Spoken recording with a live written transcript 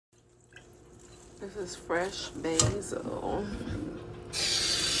This is fresh basil.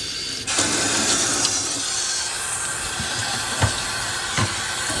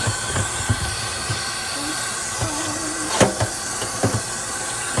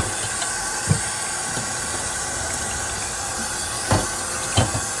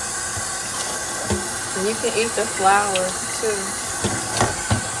 And you can eat the flowers too.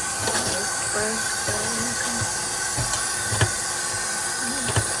 It's fresh basil.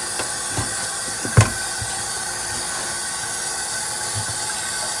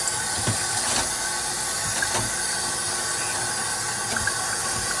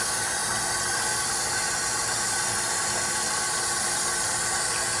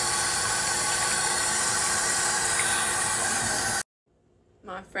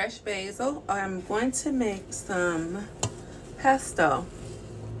 My fresh basil. I'm going to make some pesto.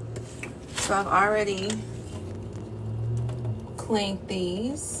 So I've already cleaned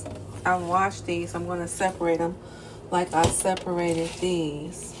these. I washed these. I'm going to separate them like I separated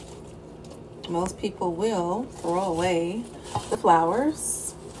these. Most people will throw away the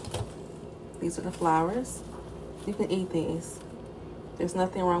flowers. These are the flowers. You can eat these. There's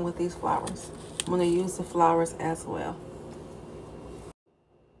nothing wrong with these flowers. I'm going to use the flowers as well.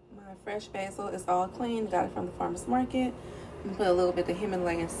 Fresh basil is all clean. Got it from the farmer's market. I'm gonna put a little bit of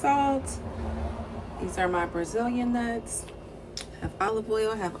Himalayan salt. These are my Brazilian nuts. Have olive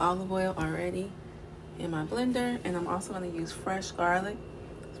oil already in my blender, and I'm also going to use fresh garlic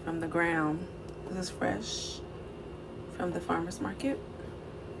from the ground. This is fresh from the farmer's market.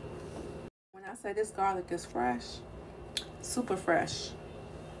 When I say this garlic is fresh, super fresh.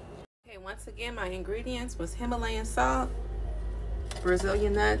 Okay, once again, my ingredients was Himalayan salt,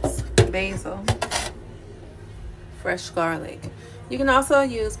 Brazilian nuts, basil, fresh garlic. You can also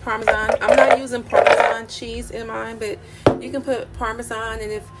use Parmesan. I'm not using Parmesan cheese in mine, but you can put Parmesan,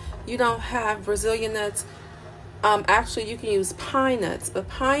 and if you don't have Brazilian nuts, actually you can use pine nuts, but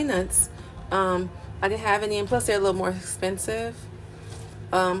pine nuts, I didn't have any, and plus they're a little more expensive.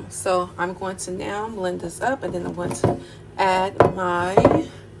 So I'm going to now blend this up, and then I'm going to add my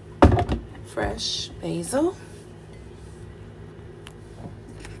fresh basil.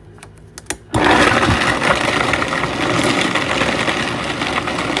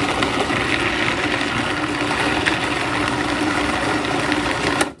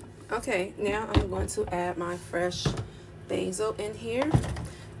 Okay, now I'm going to add my fresh basil in here,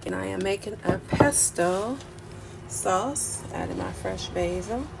 and I am making a pesto sauce. Adding my fresh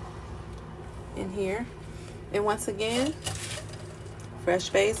basil in here, and once again, fresh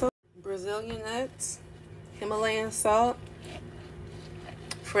basil, Brazilian nuts, Himalayan salt,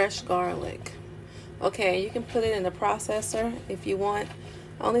 fresh garlic. Okay, you can put it in the processor if you want.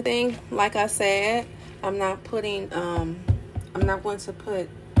 Only thing, like I said, I'm not going to put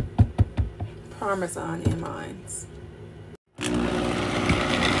Parmesan in mine.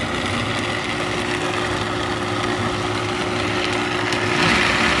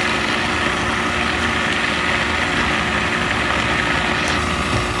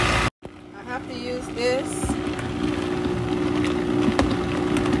 I have to use this.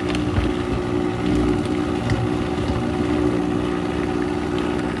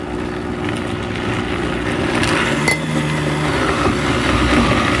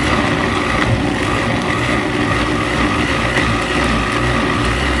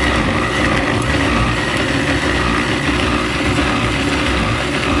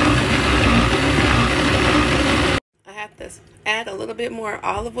 Add a little bit more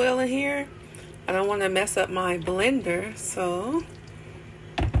olive oil in here. I don't want to mess up my blender, so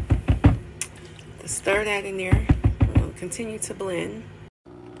to stir that in there. We'll continue to blend.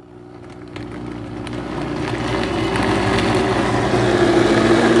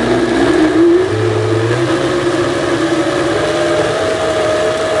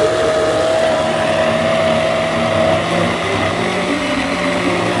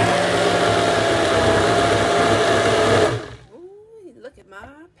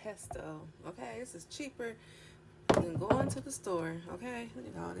 Pesto. Okay, this is cheaper than going to the store. Okay, look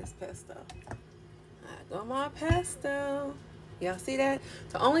at all this pesto. I got my pesto. Y'all see that?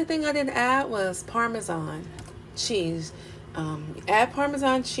 The only thing I didn't add was Parmesan cheese. Add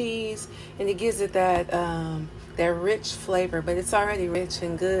Parmesan cheese, and it gives it that that rich flavor. But it's already rich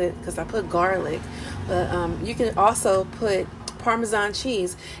and good because I put garlic. But you can also put Parmesan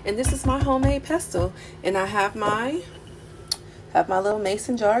cheese. And this is my homemade pesto, and I have my little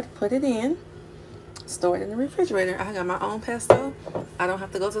mason jar to put it in, store it in the refrigerator. I got my own pesto. I don't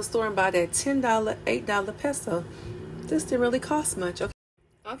have to go to the store and buy that $10, $8 pesto. This didn't really cost much.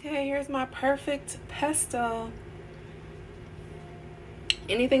 Okay, here's my perfect pesto.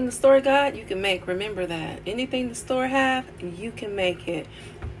 Anything the store got, you can make. Remember that. Anything the store have, you can make it.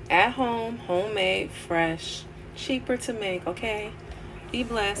 At home, homemade, fresh, cheaper to make, okay? Be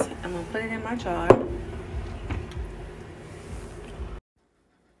blessed. I'm going to put it in my jar.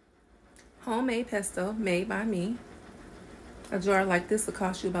 Homemade pesto made by me. A jar like this will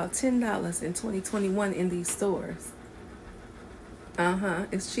cost you about $10 in 2021 in these stores.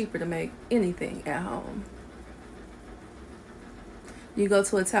 It's cheaper to make anything at home. You go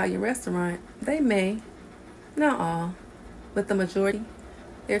to an Italian restaurant, they may, not all, but the majority,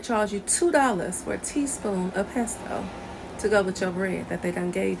 they'll charge you $2 for a teaspoon of pesto to go with your bread that they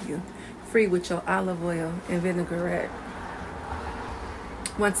done gave you, free with your olive oil and vinaigrette.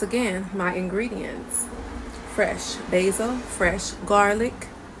 Once again, my ingredients: fresh basil, fresh garlic,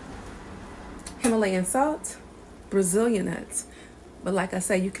 Himalayan salt, Brazilian nuts, but like I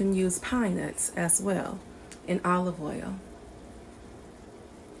say, you can use pine nuts as well, and olive oil.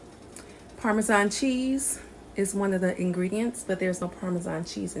 Parmesan cheese is one of the ingredients, but there's no Parmesan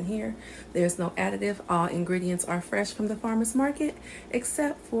cheese in here. There's no additive. All ingredients are fresh from the farmer's market,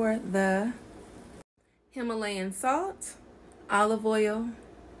 except for the Himalayan salt, olive oil,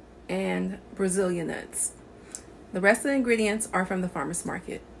 and Brazilian nuts. The rest of the ingredients are from the farmer's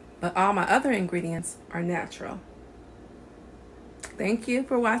market, but all my other ingredients are natural. Thank you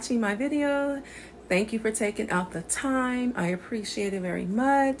for watching my video. Thank you for taking out the time. I appreciate it very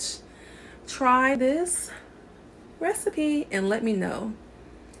much. Try this recipe and let me know.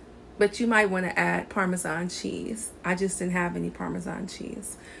 But you might want to add Parmesan cheese. I just didn't have any Parmesan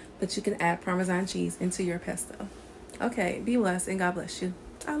cheese, but you can add Parmesan cheese into your pesto. Okay, be blessed and God bless you.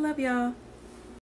 I love y'all.